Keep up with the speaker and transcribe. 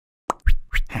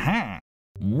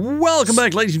Welcome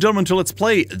back, ladies and gentlemen, to Let's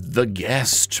Play The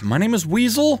Guest. My name is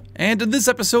Weasel, and in this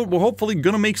episode, we're hopefully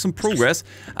gonna make some progress.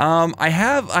 I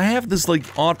have this, like,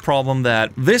 odd problem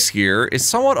that this here is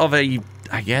somewhat of a,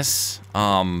 I guess,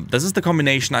 this is the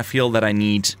combination I feel that I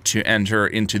need to enter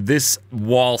into this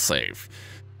wall save.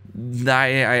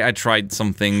 I tried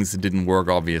some things, it didn't work,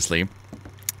 obviously.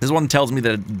 This one tells me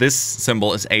that this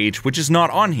symbol is H, which is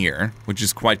not on here, which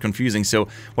is quite confusing. So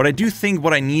what I do think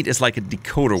what I need is like a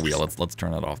decoder wheel. Let's turn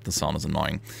that off. The sound is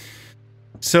annoying.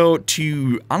 So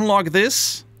to unlock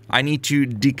this, I need to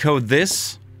decode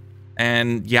this.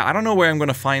 And yeah, I don't know where I'm going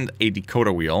to find a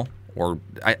decoder wheel. Or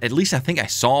at least I think I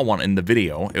saw one in the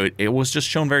video. It was just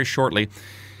shown very shortly.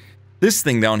 This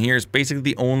thing down here is basically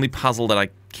the only puzzle that I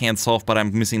can't solve, but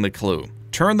I'm missing the clue.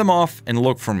 Turn them off and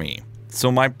look for me. So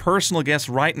my personal guess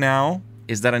right now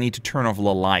is that I need to turn off the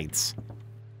lights.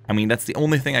 I mean, that's the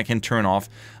only thing I can turn off.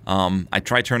 I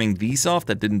tried turning these off,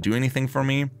 that didn't do anything for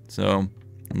me. So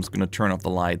I'm just gonna turn off the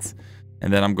lights.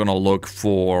 And then I'm gonna look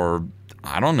for,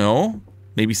 I don't know,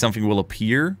 maybe something will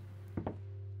appear.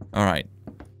 Alright.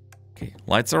 Okay,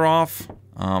 lights are off.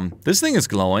 This thing is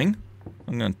glowing.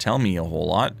 It's gonna tell me a whole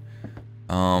lot.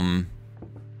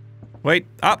 Wait,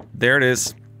 there it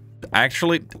is.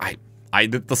 Actually, I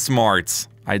did the smarts.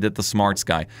 I did the smarts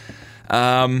guy.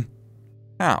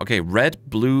 Okay, red,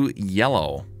 blue,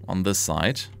 yellow on this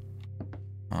side.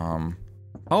 How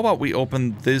about we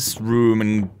open this room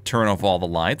and turn off all the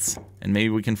lights? And maybe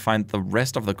we can find the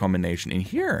rest of the combination in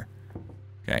here.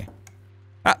 Okay.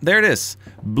 There it is.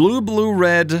 Blue, blue,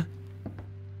 red.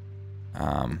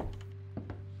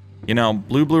 You know,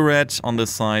 blue, blue, red on this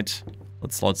side.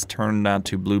 Let's turn that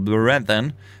to blue, blue, red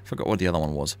then. Forgot what the other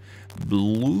one was.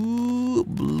 Blue,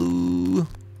 blue,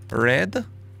 red.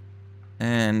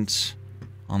 And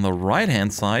on the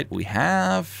right-hand side, we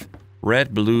have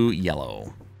red, blue,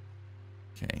 yellow.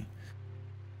 Okay.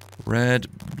 Red,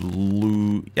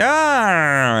 blue...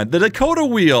 Yeah! The decoder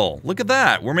wheel! Look at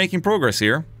that! We're making progress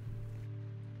here.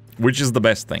 Which is the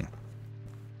best thing.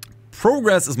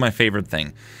 Progress is my favorite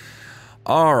thing.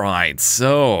 Alright,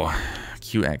 so...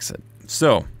 Q exit.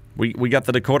 So, we got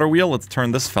the decoder wheel. Let's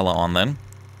turn this fella on then.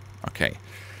 Okay.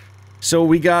 So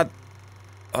we got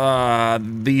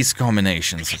these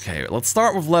combinations. Okay, let's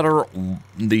start with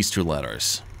these two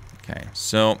letters. Okay,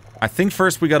 so I think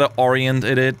first we gotta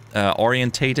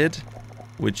orientate it,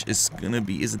 which is gonna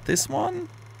be, is it this one?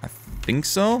 I think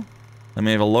so. Let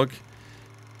me have a look.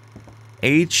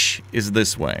 H is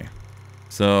this way.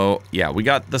 So, yeah, we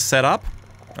got the setup.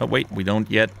 Oh, wait, we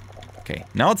don't yet. Okay,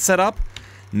 now it's set up.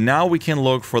 Now we can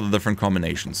look for the different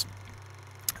combinations.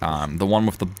 The one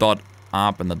with the dot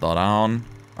up and the dot down.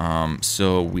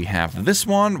 So we have this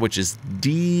one, which is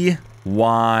D,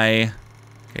 Y.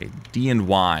 Okay, D and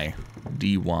Y.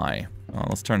 D, Y.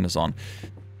 Let's turn this on.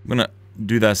 I'm gonna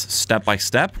do this step by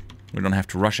step. We don't have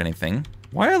to rush anything.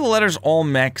 Why are the letters all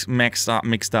mixed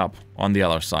up on the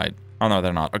other side? Oh no,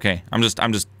 they're not. Okay, I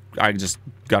just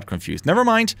got confused. Never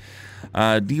mind.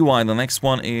 D, Y. The next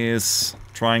one is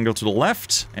triangle to the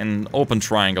left and open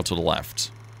triangle to the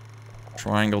left.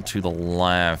 Triangle to the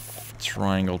left.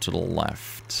 Triangle to the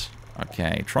left.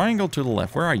 Okay, triangle to the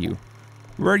left. Where are you?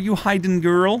 Where are you hiding,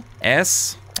 girl?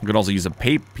 S. I could also use a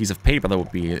piece of paper. That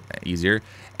would be easier.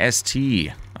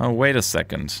 ST. Oh, wait a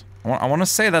second. I want to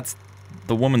say that's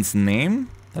the woman's name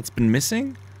that's been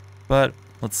missing. But,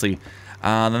 let's see.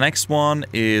 The next one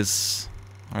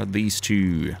are these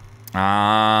two.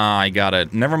 I got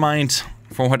it. Never mind.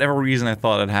 For whatever reason, I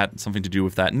thought it had something to do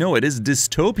with that. No, it is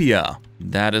dystopia.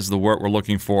 That is the word we're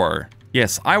looking for.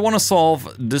 Yes, I want to solve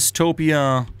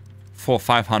dystopia for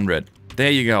 500.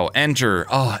 There you go. Enter.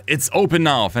 Oh, it's open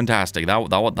now. Fantastic. That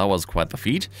was quite the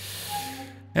feat.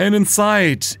 And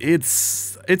inside,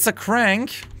 it's a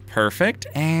crank. Perfect.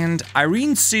 And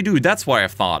Irene Seydoux. That's why I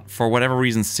thought, for whatever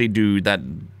reason, Seydoux, that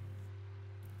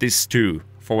this too.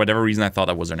 For whatever reason, I thought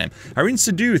that was her name. Irene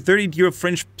Seydoux, 30-year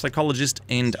French psychologist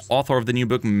and author of the new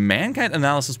book Mankind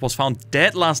Analysis, was found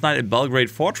dead last night at Belgrade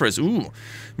Fortress. Ooh.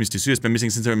 Ms. Seydoux has been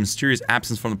missing since her mysterious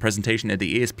absence from the presentation at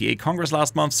the ASPA Congress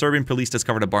last month. Serbian police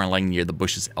discovered a barn lying near the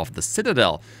bushes of the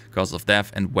citadel. Cause of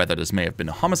death and whether this may have been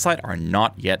a homicide are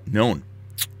not yet known.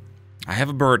 I have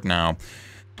a bird now.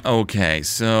 Okay,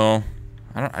 so...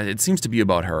 it seems to be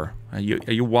about her. Are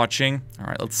you watching?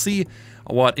 Alright, let's see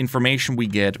what information we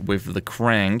get with the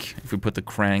crank. If we put the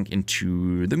crank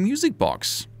into the music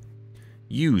box.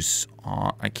 Use.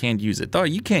 I can't use it. Oh,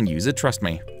 you can use it, trust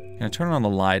me. Can I turn on the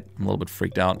light? I'm a little bit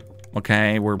freaked out.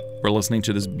 Okay, we're listening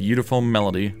to this beautiful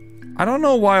melody. I don't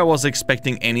know why I was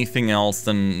expecting anything else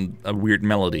than a weird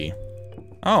melody.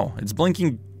 Oh, it's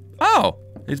blinking. Oh,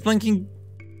 it's blinking.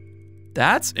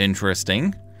 That's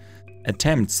interesting.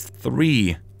 Attempts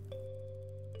 3.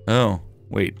 Oh,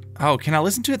 wait. Oh, can I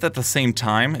listen to it at the same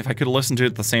time? If I could listen to it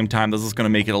at the same time, this is going to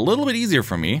make it a little bit easier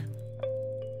for me.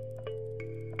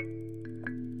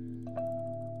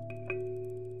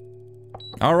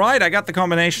 Alright, I got the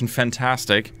combination.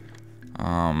 Fantastic.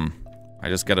 I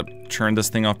just gotta turn this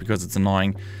thing off because it's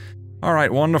annoying.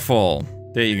 Alright, wonderful.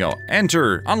 There you go.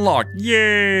 Enter. Unlock.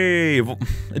 Yay!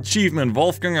 Achievement.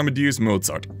 Wolfgang Amadeus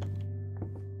Mozart.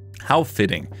 How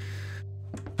fitting.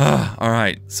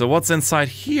 Alright, so what's inside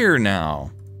here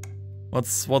now?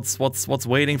 What's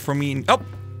waiting for me? Oh!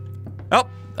 Oh!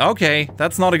 Okay,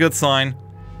 that's not a good sign.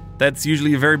 That's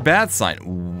usually a very bad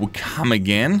sign. Come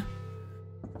again?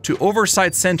 To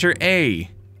Oversight Center A.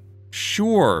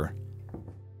 Sure.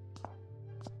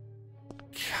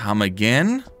 Come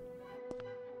again?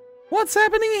 What's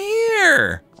happening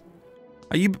here?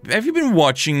 Have you been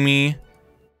watching me?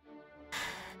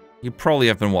 You probably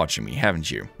have been watching me, haven't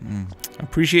you? I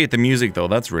appreciate the music though,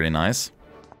 that's really nice.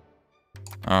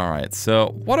 Alright,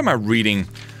 so what am I reading?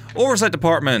 Oversight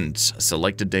Department.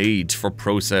 Select a date for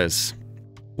process.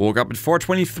 Woke up at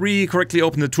 4:23, correctly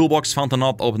opened the toolbox, found the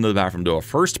knob, opened the bathroom door.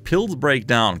 First pills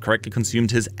breakdown, correctly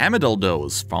consumed his Amidol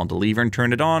dose. Found the lever and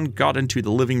turned it on, got into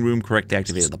the living room, correctly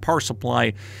activated the power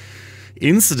supply.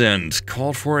 Incident,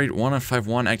 called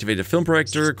 48151, activated film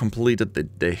projector, completed the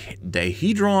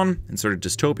dihedron, inserted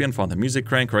dystopian, found the music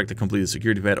crank, correctly completed the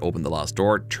security pad, opened the last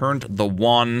door, turned the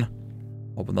one.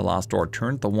 Opened the last door,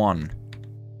 turned the one.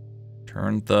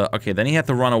 Turned the, okay, then he had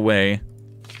to run away.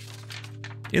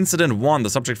 Incident 1, the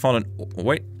subject found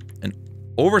an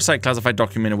oversight classified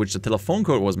document in which the telephone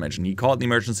code was mentioned. He called, the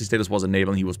emergency status was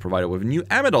enabled, and he was provided with new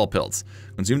Amidol pills.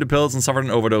 Consumed the pills and suffered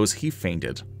an overdose. He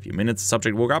fainted. A few minutes, the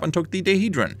subject woke up and took the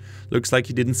dihedron. Looks like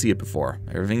he didn't see it before.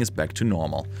 Everything is back to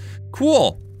normal.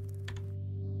 Cool!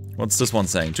 What's this one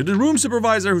saying? To the room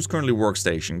supervisor who's currently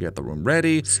workstation. Get the room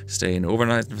ready. Stay in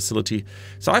overnight facility.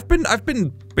 So I've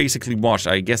been basically watched.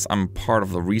 I guess I'm part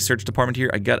of the research department here.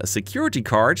 I got a security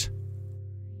card.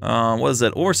 What is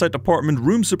that? Oversight Department,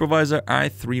 Room Supervisor,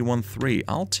 I-313.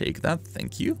 I'll take that,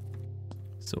 thank you.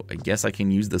 So I guess I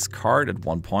can use this card at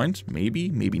one point. Maybe,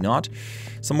 maybe not.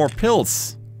 Some more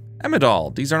pills.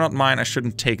 Amidol. These are not mine, I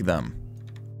shouldn't take them.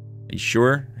 Are you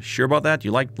sure? Sure about that? You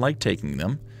like taking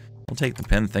them? I'll take the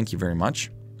pen, thank you very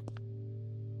much.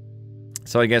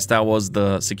 So I guess that was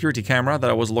the security camera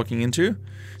that I was looking into.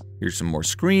 Here's some more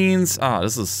screens. Ah,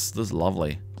 this is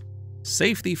lovely.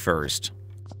 Safety first.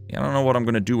 I don't know what I'm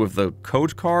gonna do with the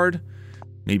code card.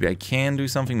 Maybe I can do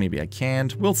something, maybe I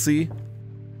can't. We'll see.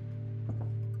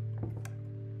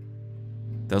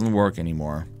 Doesn't work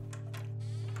anymore.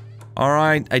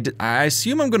 Alright, I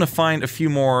assume I'm gonna find a few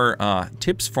more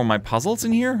tips for my puzzles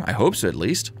in here. I hope so, at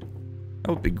least.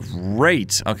 That would be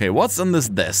great. Okay, what's on this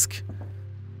desk?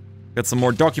 Got some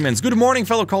more documents. Good morning,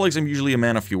 fellow colleagues. I'm usually a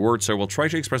man of few words, so I will try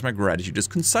to express my gratitude as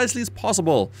concisely as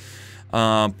possible.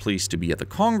 Pleased to be at the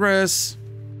Congress.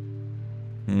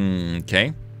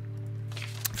 Okay.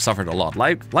 I've suffered a lot.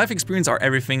 Life experience are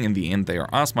everything. In the end, they are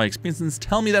us. My experiences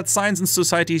tell me that science and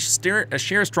society share a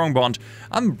strong bond,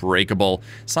 unbreakable.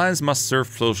 Science must serve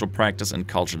social practice and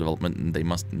cultural development, and they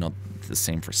must not be the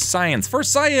same for science. For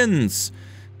science!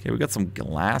 Okay, we got some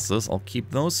glasses. I'll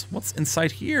keep those. What's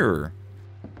inside here?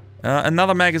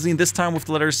 Another magazine, this time with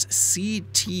the letters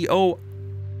C-T-O-R-E.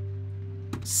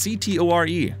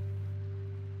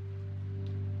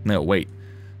 No, wait.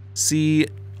 C-T-O-R.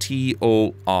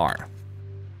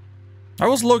 I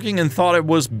was looking and thought it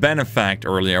was Benefact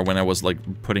earlier when I was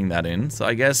like putting that in. So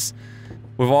I guess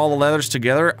with all the letters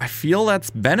together, I feel that's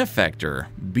Benefactor.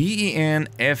 B-E-N-F-E-F-A-C-T-O-R.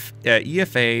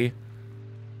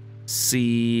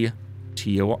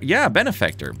 Yeah,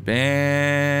 Benefactor.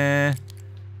 Benefactor.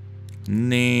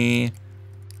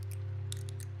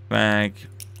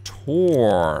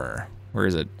 Where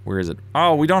is it? Where is it?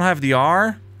 Oh, we don't have the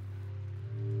R?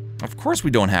 Of course we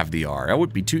don't have the R. That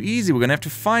would be too easy. We're gonna have to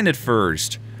find it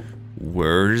first.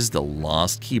 Where's the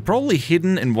lost key? Probably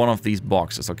hidden in one of these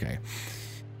boxes. Okay.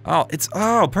 Oh,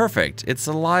 oh, perfect. It's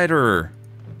a lighter.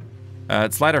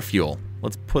 It's lighter fuel.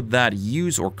 Let's put that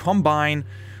use or combine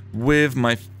with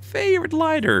my favorite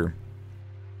lighter.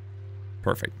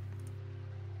 Perfect.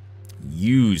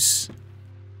 Use.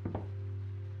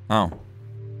 Oh.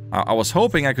 I was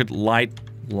hoping I could light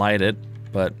it,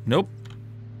 but nope.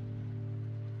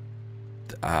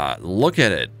 Look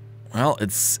at it. Well,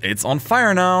 it's on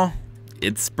fire now.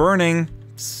 It's burning.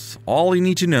 It's all you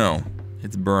need to know.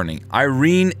 It's burning.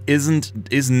 Irene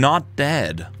is not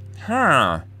dead.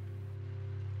 Huh.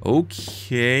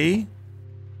 Okay.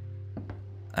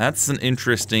 That's an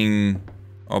interesting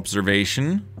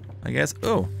observation, I guess.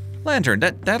 Oh, lantern.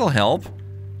 That'll help.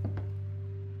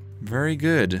 Very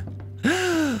good.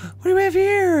 What do we have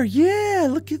here? Yeah,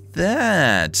 look at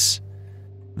that.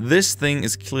 This thing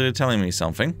is clearly telling me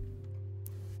something.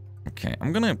 Okay,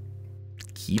 I'm gonna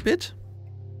keep it,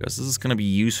 because this is gonna be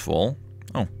useful.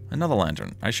 Oh, another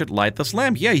lantern. I should light this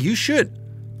lamp. Yeah, you should.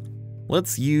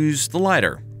 Let's use the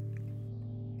lighter.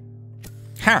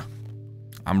 Ha!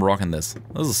 I'm rocking this.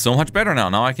 This is so much better now.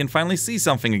 Now I can finally see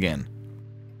something again.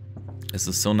 This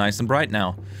is so nice and bright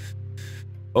now.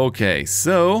 Okay,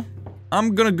 so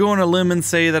I'm gonna go on a limb and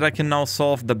say that I can now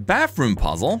solve the bathroom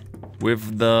puzzle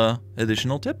with the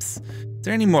additional tips. Is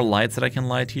there any more lights that I can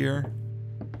light here?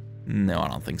 No, I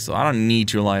don't think so. I don't need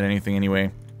to light anything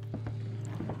anyway.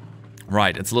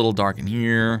 Right, it's a little dark in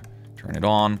here. Turn it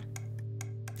on.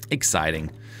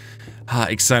 Exciting.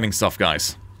 Exciting stuff,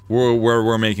 guys.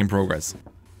 We're making progress.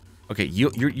 Okay,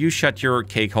 you shut your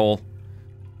cake hole.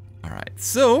 All right,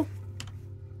 so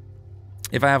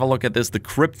if I have a look at this, the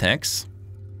cryptex.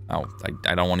 Oh,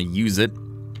 I don't want to use it.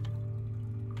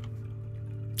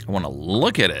 I want to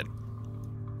look at it.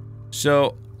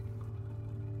 So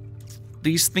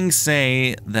these things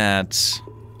say that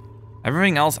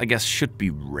everything else, I guess, should be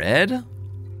red,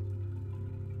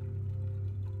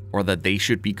 or that they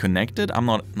should be connected. I'm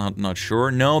not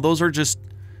sure. No, those are just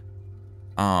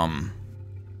so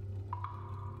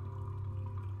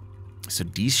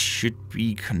these should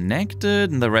be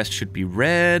connected, and the rest should be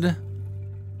red. At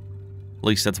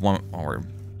least that's one. Or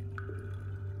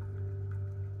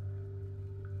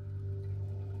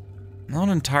not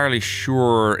entirely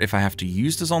sure if I have to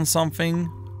use this on something,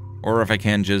 or if I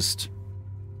can just,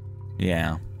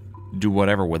 yeah, do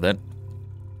whatever with it.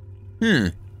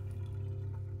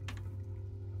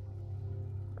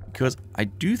 Because I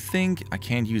do think I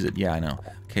can't use it. Yeah, I know.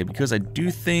 Okay, because I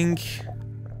do think.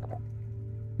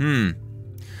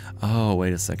 Oh,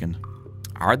 wait a second.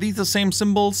 Are these the same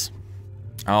symbols?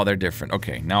 Oh, they're different.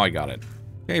 Okay, now I got it.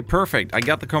 Okay, perfect. I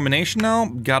got the combination now.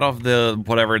 Got off the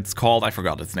whatever it's called. I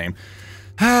forgot its name.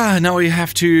 Now we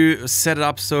have to set it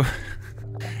up so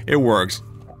it works.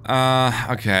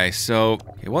 Okay, so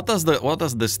okay, what does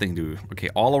this thing do? Okay,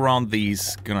 all around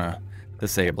these, gonna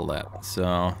disable that. So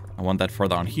I want that for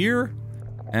down here,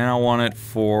 and I want it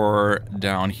for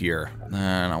down here.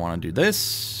 And I want to do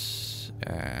this,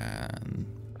 and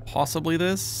possibly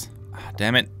this.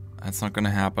 Damn it, that's not gonna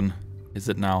happen. Is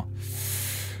it now?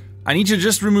 I need to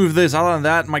just remove this. Other than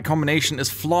that, my combination is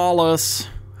flawless.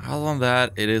 Other than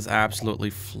that, it is absolutely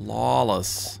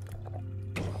flawless.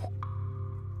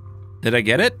 Did I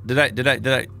get it?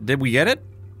 Did we get it?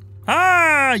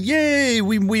 Ah, yay!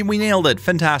 We nailed it.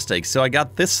 Fantastic. So I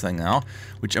got this thing now,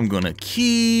 which I'm gonna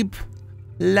keep.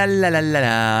 La la la la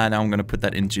la. Now I'm gonna put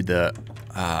that into the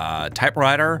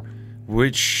typewriter,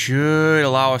 which should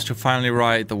allow us to finally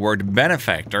write the word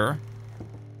benefactor,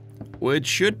 which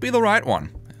should be the right one.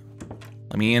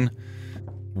 I mean,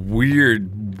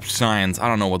 weird science. I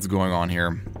don't know what's going on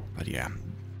here, but yeah.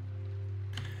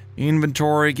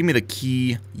 Inventory, give me the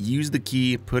key, use the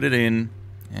key, put it in,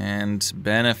 and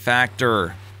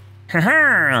benefactor.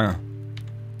 So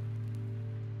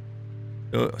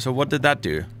what did that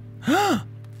do?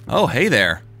 Oh, hey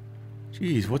there.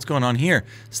 Jeez, what's going on here?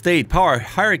 State, power,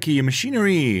 hierarchy,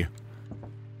 machinery.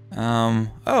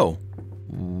 Oh.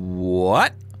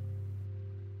 What?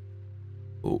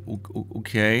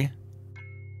 Okay.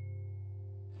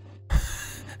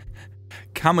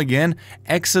 Come again.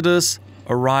 Exodus,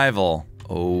 arrival.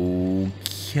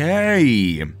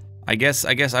 Okay. I guess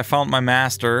I found my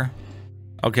master.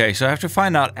 Okay, so I have to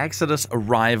find out Exodus,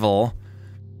 arrival.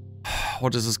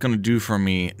 What is this gonna do for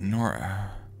me?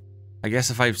 I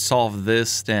guess if I solve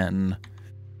this, then.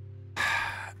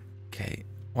 Okay.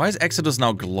 Why is Exodus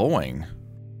now glowing?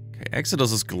 Okay,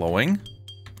 Exodus is glowing.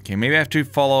 Okay, maybe I have to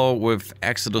follow with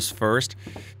Exodus first.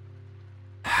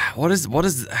 What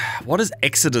does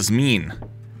Exodus mean?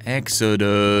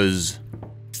 Exodus.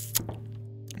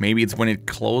 Maybe it's when it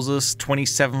closes,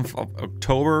 27th of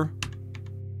October.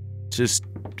 Just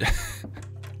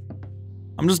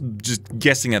I'm just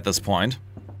guessing at this point.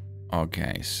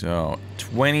 Okay, so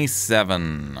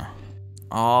 27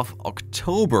 of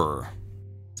October.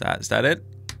 Is that it?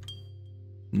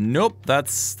 Nope, that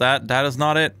is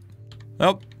not it.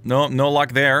 Nope. No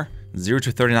luck there. 0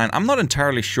 to 39. I'm not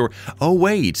entirely sure. Oh,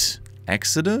 wait.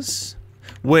 Exodus?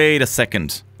 Wait a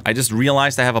second. I just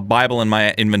realized I have a Bible in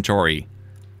my inventory.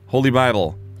 Holy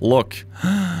Bible. Look.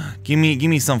 Give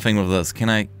me something with this. Can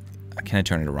I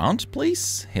turn it around,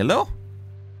 please? Hello?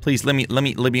 Please, let me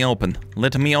open.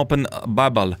 Let me open a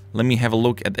Bible. Let me have a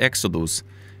look at Exodus.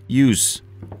 Use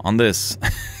on this.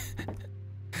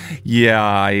 Yeah,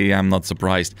 I am not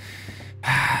surprised.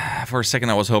 For a second,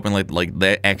 I was hoping like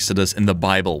the Exodus in the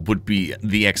Bible would be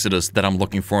the Exodus that I'm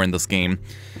looking for in this game.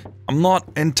 I'm not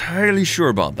entirely sure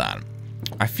about that.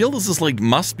 I feel this is like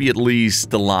must be at least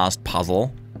the last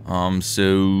puzzle.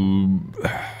 So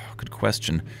good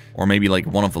question. Or maybe like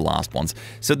one of the last ones.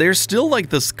 So there's still like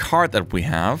this card that we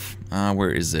have.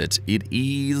 Where is it? It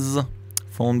is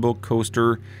phone book,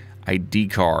 coaster, ID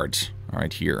card. All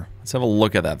right, here. Let's have a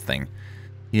look at that thing.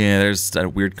 Yeah, there's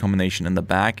that weird combination in the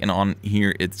back, and on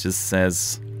here it just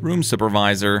says room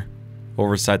supervisor,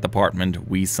 oversight department,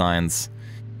 WeaselZone.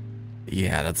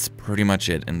 Yeah, that's pretty much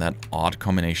it in that odd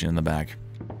combination in the back.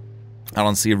 I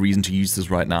don't see a reason to use this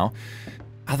right now.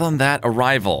 Other than that,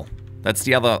 arrival. That's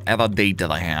the other date that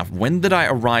I have. When did I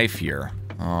arrive here?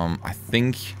 I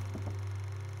think...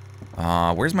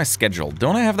 where's my schedule?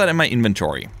 Don't I have that in my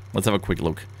inventory? Let's have a quick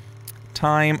look.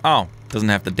 Time... Oh, doesn't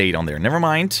have the date on there. Never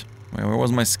mind. Where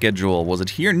was my schedule? Was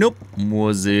it here? Nope.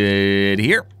 Was it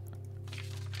here?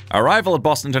 Arrival at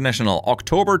Boston International,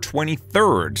 October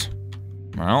 23rd.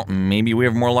 Well, maybe we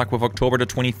have more luck with October the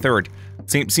 23rd.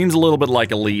 Seems a little bit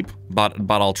like a leap, but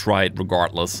I'll try it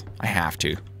regardless. I have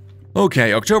to.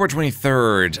 Okay, October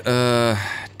 23rd.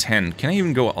 10. Can I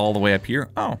even go all the way up here?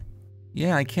 Oh,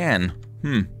 yeah, I can.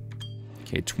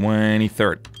 Okay,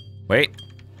 23rd. Wait.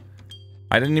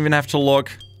 I didn't even have to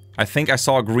look. I think I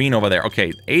saw green over there.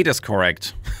 Okay, 8 is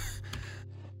correct.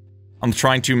 I'm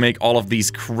trying to make all of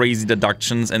these crazy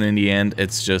deductions, and in the end,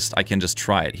 it's just, I can just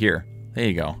try it. Here, there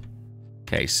you go.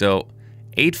 Okay, so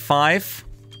 8-5.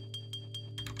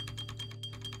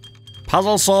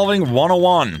 Puzzle solving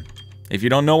 101. If you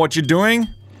don't know what you're doing,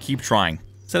 keep trying.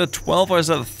 Is that a 12 or is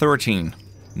that a 13?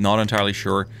 Not entirely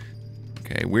sure.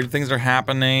 Okay, weird things are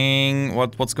happening.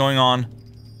 What's going on?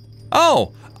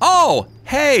 Oh! Oh!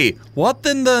 Hey! What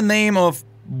in the name of...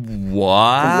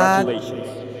 What?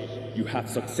 Congratulations. You have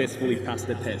successfully passed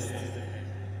the test.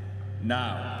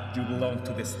 Now, you belong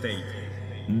to the state.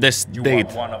 This state. You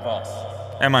are one of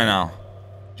us. Am I now?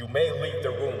 You may leave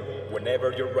the room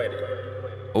whenever you're ready.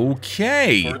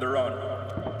 Okay. Further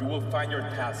on, you will find your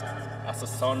task as a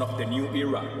son of the new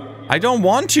era. I don't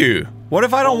want to. What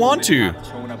if I don't want to?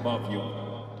 Shown above you.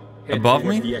 Above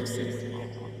me? The exit.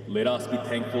 Let us be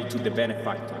thankful to the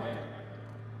benefactor.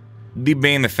 The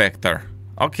benefactor.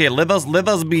 Okay, let us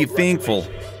be thankful.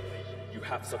 You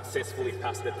have successfully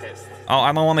passed the test. Oh,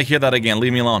 I don't want to hear that again.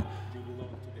 Leave me alone.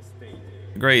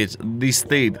 Great. The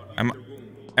state. Am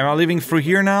I leaving through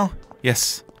here now?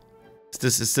 Yes.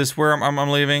 Is this where I'm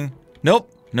leaving?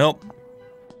 Nope. Nope.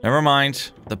 Never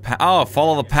mind. The path. Oh,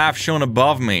 follow the path shown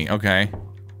above me. Okay.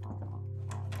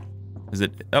 Is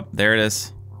it? Oh, there it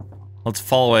is. Let's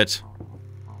follow it.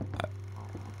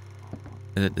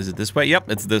 Is it this way? Yep,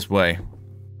 it's this way.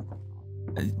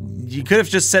 You could have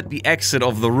just set the exit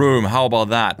of the room. How about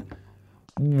that?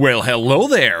 Well, hello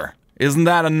there. Isn't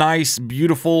that a nice,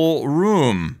 beautiful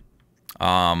room?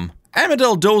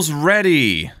 Amidel Doe's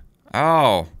ready.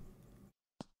 Oh.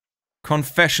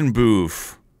 Confession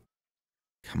booth.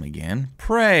 Come again.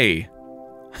 Pray.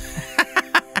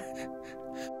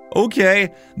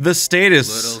 Okay. The status.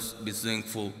 Let us be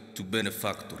thankful to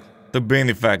benefactor. The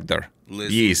benefactor.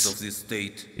 Blessings Yes. of the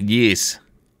state. Yes.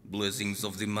 Blessings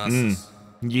of the masses.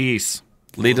 Yes.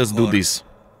 Let us do this.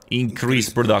 Increase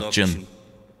production.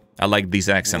 I like this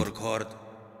accent. Work hard.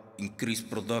 Increase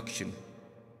production.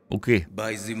 Okay.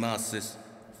 By the masses.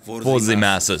 For the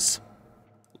masses.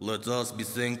 Let us be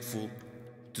thankful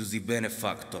to the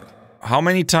benefactor. How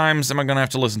many times am I gonna have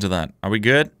to listen to that? Are we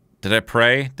good? Did I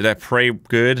pray? Did I pray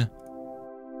good?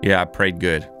 Yeah, I prayed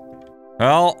good.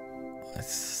 Well,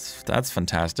 that's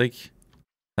fantastic.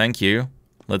 Thank you.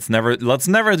 Let's never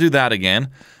do that again.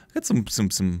 Got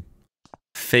some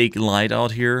fake light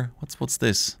out here. What's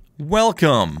this?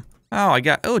 Welcome.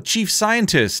 Oh, chief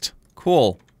scientist.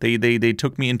 Cool. They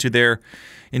took me into their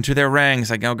ranks.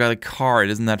 I now got a card.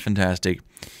 Isn't that fantastic?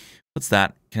 What's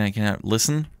that? Can I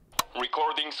listen?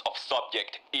 Recordings of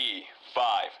subject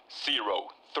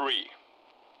E503.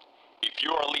 If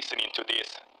you are listening to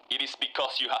this, it is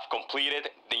because you have completed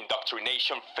the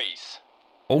indoctrination phase.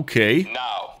 Okay.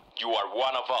 Now, you are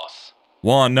one of us.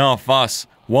 One of us.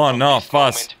 One of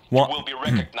us. You will be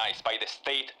recognized by the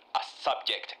state as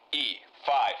subject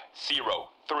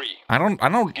E503. I don't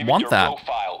want that. Give it your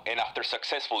profile, and after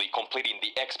successfully completing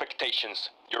the expectations,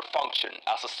 your function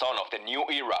as a son of the new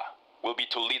era will be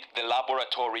to lead the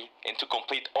laboratory and to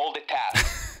complete all the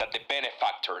tasks that the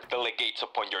benefactor delegates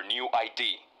upon your new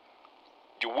ID.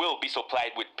 You will be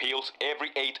supplied with pills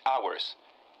every 8 hours.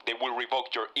 They will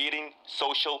revoke your eating,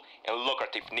 social, and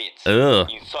lucrative needs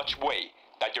in such way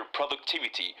that your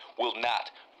productivity will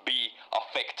not be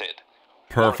affected.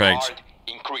 Perfect. Work hard,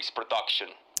 increase production.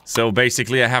 So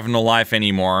basically I have no life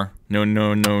anymore. No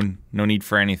need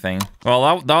for anything.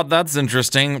 Well, that's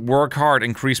interesting. Work hard,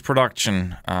 increase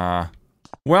production.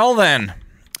 Well then.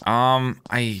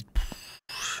 I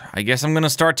guess I'm gonna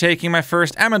start taking my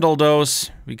first amidol dose,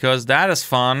 because that is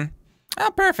fun. Ah,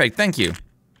 perfect, thank you.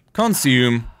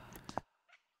 Consume.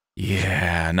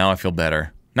 Yeah, now I feel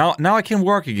better. Now I can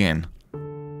work again.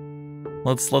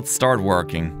 Let's start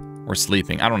working. Or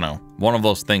sleeping, I don't know. One of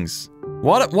those things.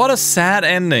 What a sad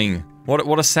ending.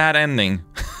 What a sad ending.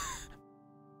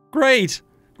 Great.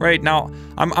 Great, now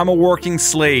I'm a working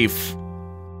slave.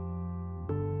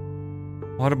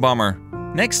 What a bummer.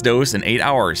 Next dose in 8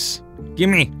 hours.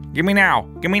 Gimme now.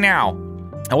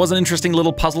 That was an interesting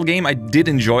little puzzle game. I did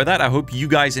enjoy that. I hope you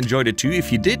guys enjoyed it too.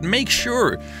 If you did, make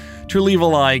sure to leave a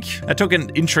like. That took an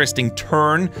interesting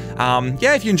turn.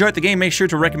 Yeah, if you enjoyed the game, make sure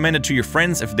to recommend it to your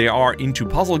friends if they are into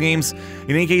puzzle games.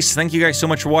 In any case, thank you guys so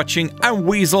much for watching. I'm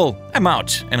Weasel. I'm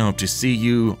out, and I hope to see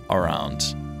you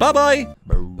around. Bye-bye!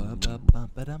 Bow.